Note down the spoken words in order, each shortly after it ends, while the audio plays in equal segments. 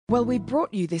Well, we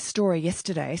brought you this story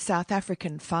yesterday. South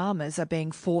African farmers are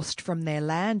being forced from their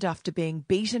land after being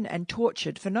beaten and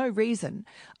tortured for no reason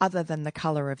other than the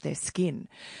colour of their skin.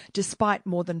 Despite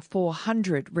more than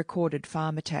 400 recorded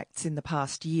farm attacks in the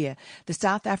past year, the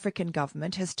South African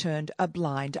government has turned a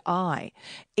blind eye,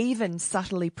 even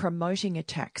subtly promoting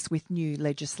attacks with new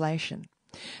legislation.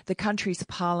 The country's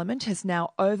parliament has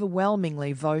now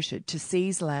overwhelmingly voted to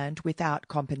seize land without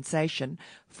compensation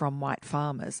from white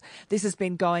farmers. This has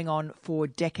been going on for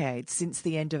decades, since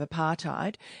the end of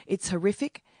apartheid. It's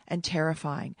horrific and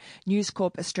terrifying. News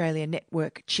Corp Australia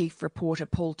Network chief reporter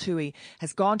Paul Toohey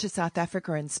has gone to South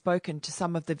Africa and spoken to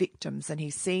some of the victims, and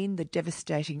he's seen the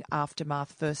devastating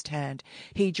aftermath firsthand.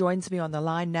 He joins me on the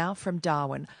line now from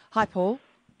Darwin. Hi, Paul.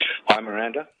 Hi,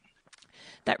 Miranda.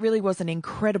 That really was an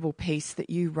incredible piece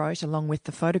that you wrote, along with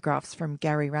the photographs from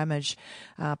Gary Ramage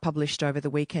published over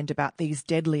the weekend about these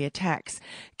deadly attacks.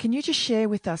 Can you just share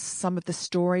with us some of the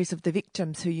stories of the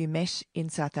victims who you met in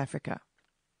South Africa?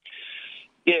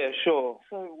 Yeah, sure.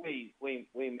 So we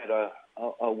met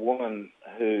a woman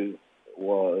who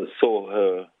saw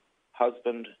her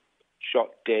husband shot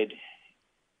dead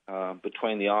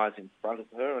between the eyes in front of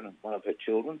her and one of her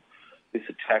children. This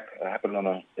attack happened on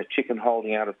a chicken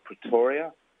holding out of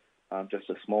Pretoria, just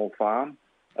a small farm.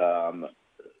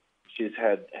 She's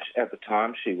had, at the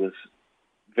time, she was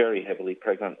very heavily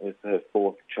pregnant with her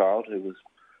fourth child, who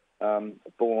was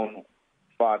born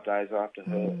 5 days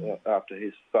after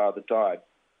his father died.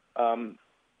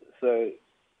 So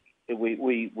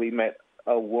we met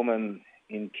a woman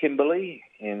in Kimberley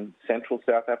in central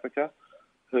South Africa,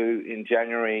 who in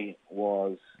January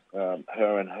was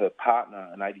her and her partner,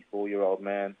 an 84-year-old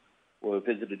man, were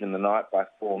visited in the night by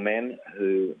four men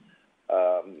who,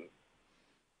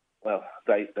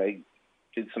 they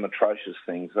did some atrocious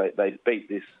things. They beat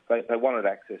this. They wanted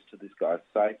access to this guy's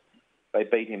safe. They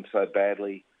beat him so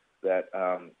badly that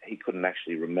he couldn't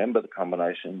actually remember the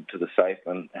combination to the safe.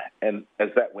 And as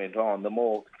that went on, the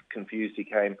more confused he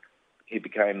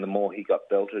became, the more he got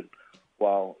belted.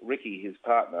 While Ricky, his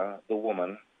partner, the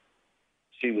woman,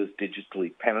 she was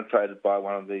digitally penetrated by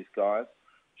one of these guys.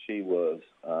 She was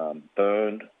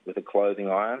burned with a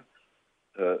clothing iron.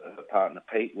 Her partner,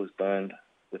 Pete, was burned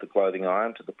with a clothing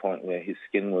iron to the point where his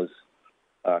skin was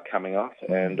coming off.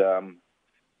 And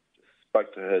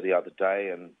spoke to her the other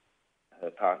day, and her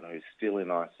partner is still in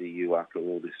ICU after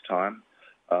all this time.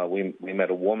 We met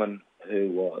a woman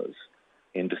who was,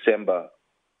 in December,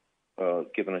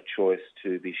 given a choice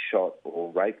to be shot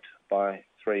or raped by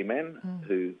three men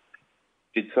who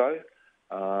did so.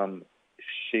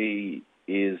 She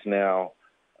is now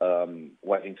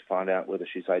waiting to find out whether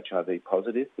she's HIV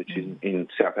positive, which in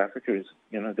South Africa is,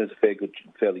 there's a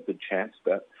fairly good chance.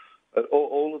 But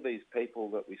all of these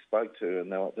people that we spoke to,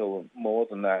 and there were more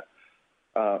than that,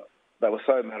 they were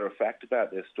so matter of fact about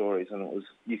their stories, and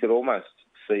you could almost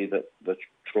see that the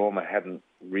trauma hadn't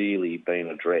really been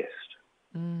addressed.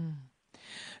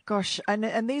 Gosh,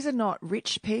 and these are not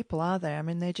rich people, are they? I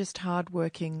mean, they're just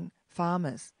hard-working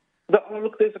farmers.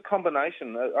 Look, there's a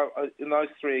combination. In those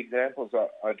three examples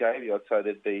I gave you, I'd say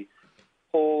there'd be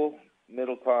poor,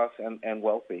 middle class, and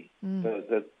wealthy,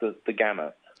 the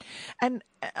gamut. And,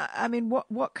 I mean,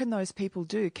 what can those people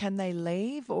do? Can they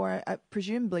leave? Or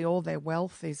presumably all their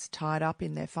wealth is tied up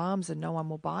in their farms and no one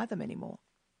will buy them anymore?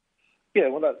 Yeah,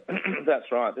 well,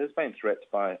 that's right. There's been threats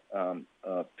by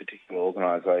a particular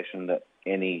organisation that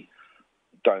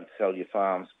don't sell your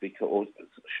farms because,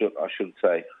 I should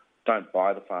say, don't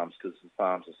buy the farms because the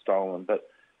farms are stolen. But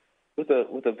with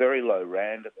a very low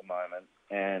rand at the moment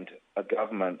and a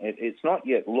government, it's not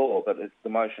yet law, but the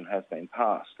motion has been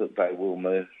passed that they will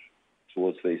move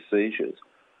towards these seizures.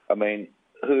 I mean,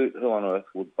 who on earth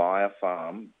would buy a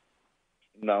farm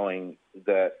knowing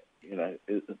that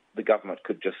the government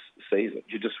could just seize it?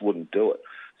 You just wouldn't do it.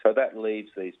 So that leaves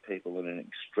these people in an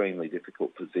extremely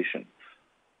difficult position.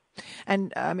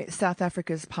 And South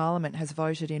Africa's parliament has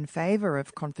voted in favour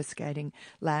of confiscating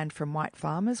land from white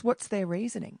farmers. What's their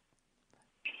reasoning?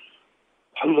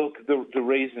 Look, the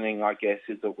reasoning, I guess,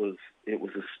 is it was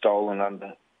stolen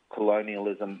under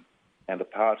colonialism and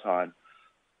apartheid.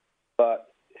 But,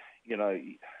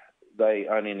 they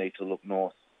only need to look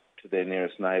north to their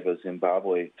nearest neighbour,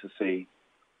 Zimbabwe, to see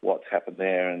what's happened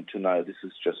there and to know this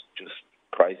is just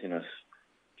craziness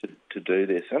to do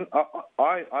this. And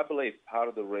I believe part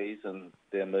of the reason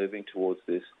they're moving towards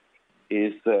this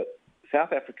is that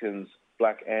South Africans,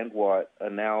 black and white,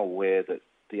 are now aware that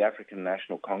the African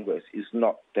National Congress is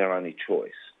not their only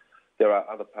choice. There are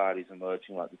other parties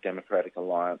emerging, like the Democratic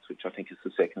Alliance, which I think is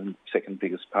the second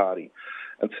biggest party.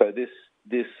 And so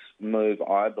this move,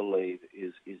 I believe,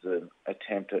 is an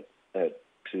attempt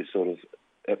to sort of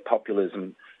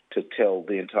populism to tell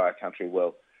the entire country,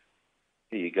 well,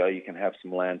 here you go, you can have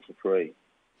some land for free.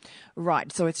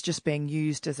 Right, so it's just being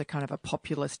used as a kind of a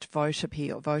populist voter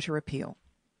appeal.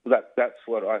 That's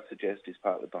what I suggest is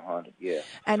partly behind it, yeah.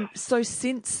 And so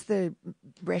since the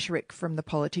rhetoric from the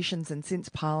politicians and since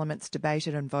Parliament's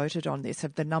debated and voted on this,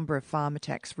 have the number of farm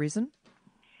attacks risen?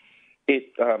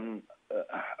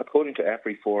 According to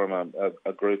AfriForum,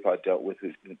 a group I dealt with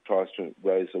who tries to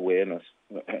raise awareness,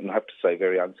 and I have to say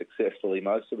very unsuccessfully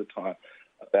most of the time,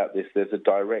 about this, there's a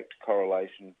direct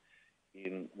correlation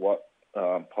in what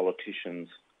politicians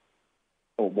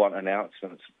or what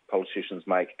announcements politicians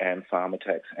make and farm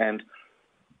attacks. And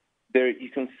there, you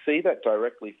can see that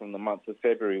directly from the month of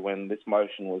February when this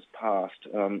motion was passed.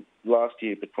 Last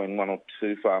year, between 1 or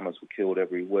 2 farmers were killed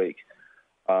every week.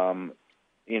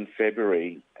 In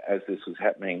February, as this was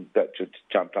happening, that just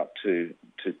jumped up to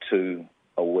 2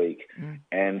 a week,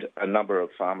 and a number of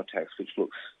farm attacks, which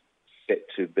looks set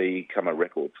to become a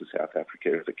record for South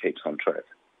Africa if it keeps on track.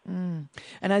 And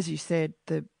as you said,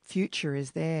 the future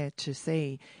is there to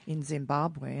see in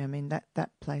Zimbabwe. I mean, that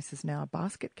place is now a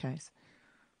basket case.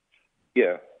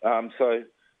 Yeah. So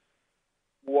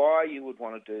why you would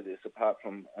want to do this, apart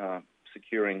from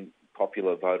securing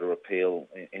popular voter appeal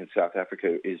in South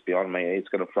Africa, is beyond me. It's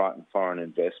going to frighten foreign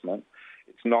investment.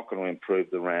 It's not going to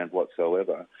improve the rand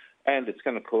whatsoever, and it's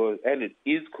going to cause, and it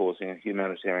is causing, a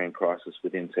humanitarian crisis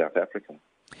within South Africa.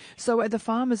 So are the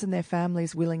farmers and their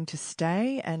families willing to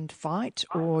stay and fight,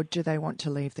 or do they want to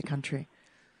leave the country?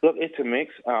 Look, it's a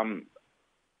mix.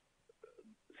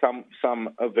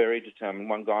 Some are very determined.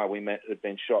 One guy we met had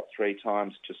been shot 3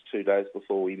 times just 2 days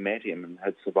before we met him and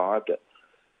had survived it.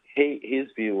 His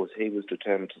view was he was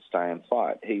determined to stay and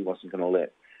fight. He wasn't going to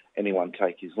let anyone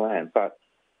take his land. But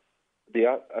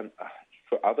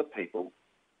for other people,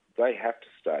 they have to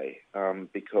stay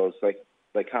because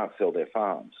they can't sell their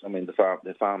farms. I mean,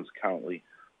 their farms are currently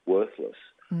worthless.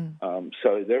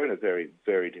 So they're in a very,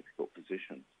 very difficult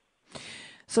position.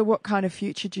 So what kind of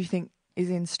future do you think is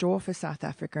in store for South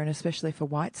Africa, and especially for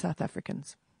white South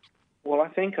Africans? Well, I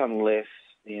think unless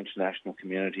the international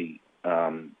community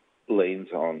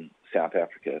leans on South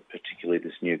Africa, particularly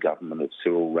this new government of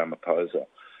Cyril Ramaphosa,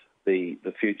 the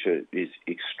future is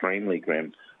extremely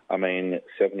grim. I mean,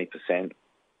 70%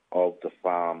 of the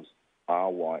farms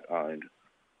are white-owned,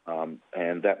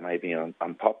 and that may be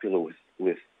unpopular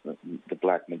with the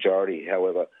black majority.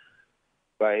 However,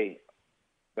 they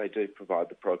do provide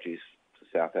the produce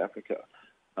to South Africa.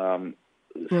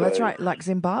 Well, that's right. Like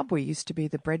Zimbabwe used to be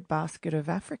the breadbasket of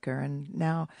Africa, and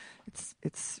now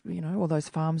it's all those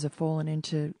farms have fallen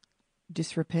into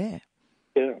disrepair.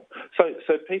 Yeah. So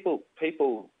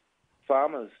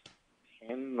farmers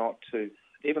tend not to,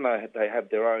 even though they have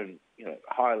their own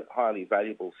highly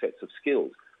valuable sets of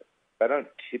skills, they don't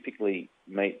typically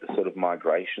meet the sort of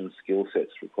migration skill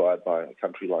sets required by a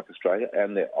country like Australia,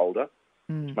 and they're older,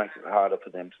 which makes it harder for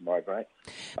them to migrate.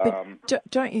 But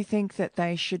don't you think that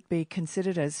they should be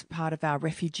considered as part of our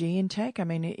refugee intake? I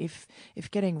mean, if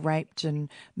getting raped and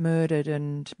murdered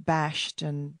and bashed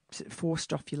and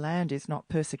forced off your land is not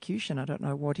persecution, I don't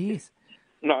know what is.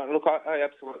 No, look, I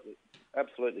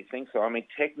absolutely think so. I mean,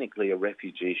 technically a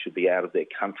refugee should be out of their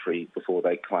country before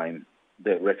they claim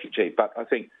they're a refugee. But I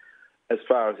think as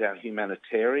far as our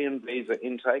humanitarian visa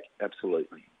intake,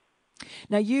 absolutely.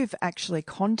 Now, you've actually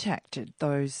contacted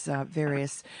those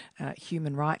various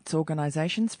human rights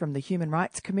organisations, from the Human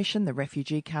Rights Commission, the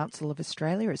Refugee Council of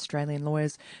Australia, Australian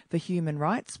Lawyers for Human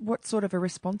Rights. What sort of a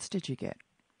response did you get?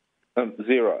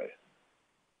 Zero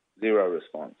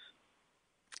response.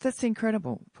 That's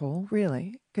incredible, Paul,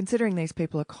 really, considering these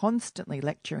people are constantly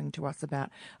lecturing to us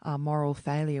about our moral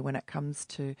failure when it comes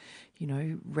to,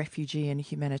 refugee and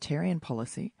humanitarian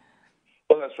policy.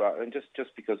 Well, that's right. And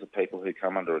just because the people who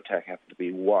come under attack happen to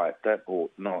be white, that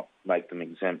ought not make them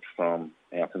exempt from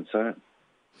our concern.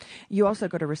 You also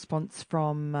got a response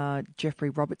from Jeffrey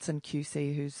Robertson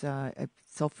QC, who's a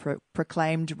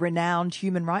self-proclaimed renowned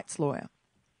human rights lawyer.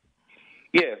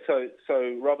 Yeah,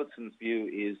 so Robertson's view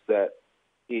is that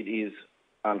it is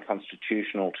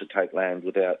unconstitutional to take land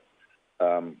without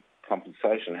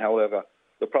compensation. However,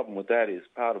 the problem with that is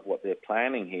part of what they're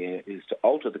planning here is to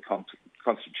alter the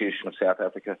Constitution of South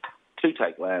Africa to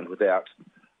take land without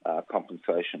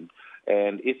compensation.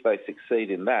 And if they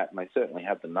succeed in that, and they certainly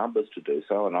have the numbers to do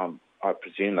so, and I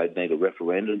presume they'd need a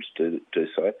referendum to do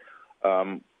so,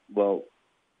 well,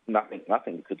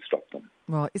 nothing could stop them.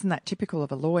 Well, isn't that typical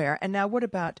of a lawyer? And now what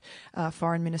about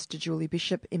Foreign Minister Julie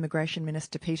Bishop, Immigration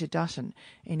Minister Peter Dutton?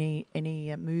 Any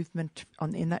movement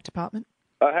in that department?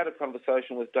 I had a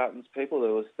conversation with Dutton's people.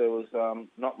 There was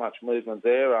not much movement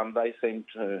there. They seem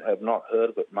to have not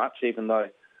heard of it much, even though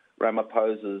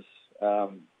Ramaphosa's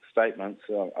statements,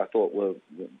 I thought were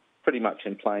pretty much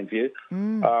in plain view.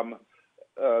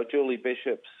 Julie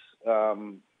Bishop's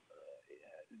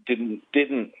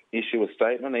didn't issue a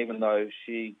statement, even though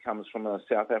she comes from a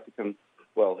South African.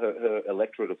 Well, her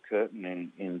electorate of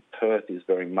Curtin in Perth is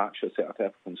very much a South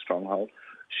African stronghold.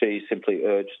 She simply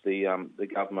urged the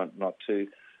government not to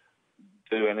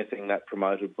do anything that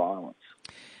promoted violence.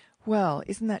 Well,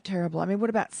 isn't that terrible? I mean, what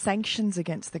about sanctions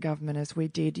against the government, as we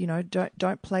did? You know,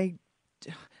 don't play.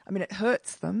 I mean, it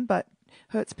hurts them, but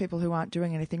hurts people who aren't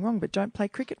doing anything wrong. But don't play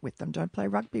cricket with them. Don't play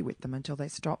rugby with them until they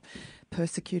stop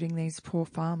persecuting these poor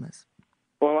farmers.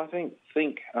 Well, I think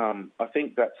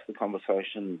that's the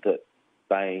conversation that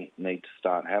they need to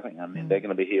start having. I mean, they're going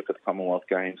to be here for the Commonwealth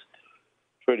Games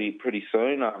pretty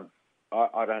soon.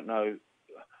 I don't know.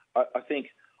 I think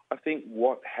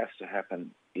what has to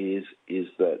happen is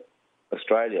that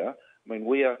Australia, I mean,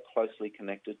 we are closely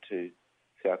connected to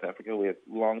South Africa. We have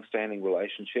long-standing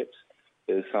relationships.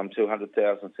 There's some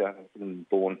 200,000 South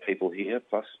African-born people here,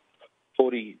 plus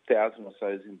 40,000 or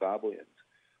so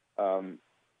Zimbabweans.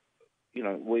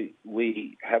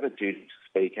 We have a duty to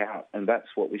speak out, and that's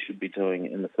what we should be doing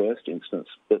in the first instance,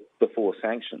 but before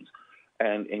sanctions,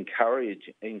 and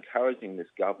encouraging this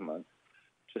government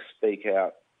to speak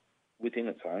out within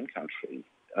its own country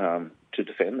to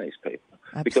defend these people.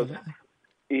 Absolutely.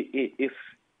 Because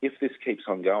if this keeps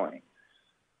on going,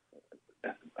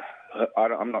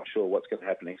 I'm not sure what's going to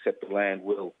happen, except the land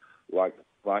will, like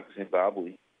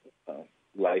Zimbabwe,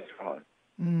 lay dry.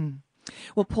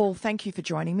 Well, Paul, thank you for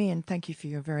joining me, and thank you for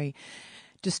your very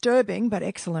disturbing but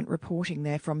excellent reporting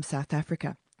there from South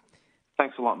Africa.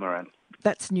 Thanks a lot, Miranda.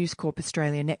 That's News Corp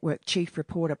Australia Network Chief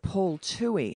Reporter Paul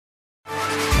Toohey.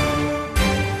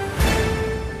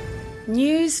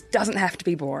 News doesn't have to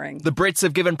be boring. The Brits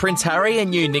have given Prince Harry a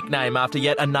new nickname after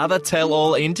yet another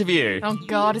tell-all interview. Oh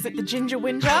God, is it the Ginger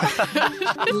Whinger?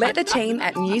 Let the team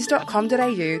at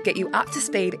news.com.au get you up to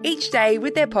speed each day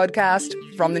with their podcast,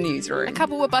 From the Newsroom. A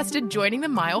couple were busted joining the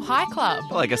Mile High Club.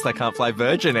 Well, I guess they can't play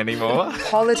Virgin anymore.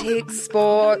 Politics,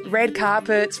 sport, red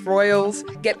carpets, royals.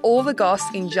 Get all the goss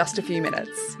in just a few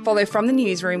minutes. Follow From the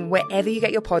Newsroom wherever you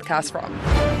get your podcasts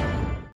from.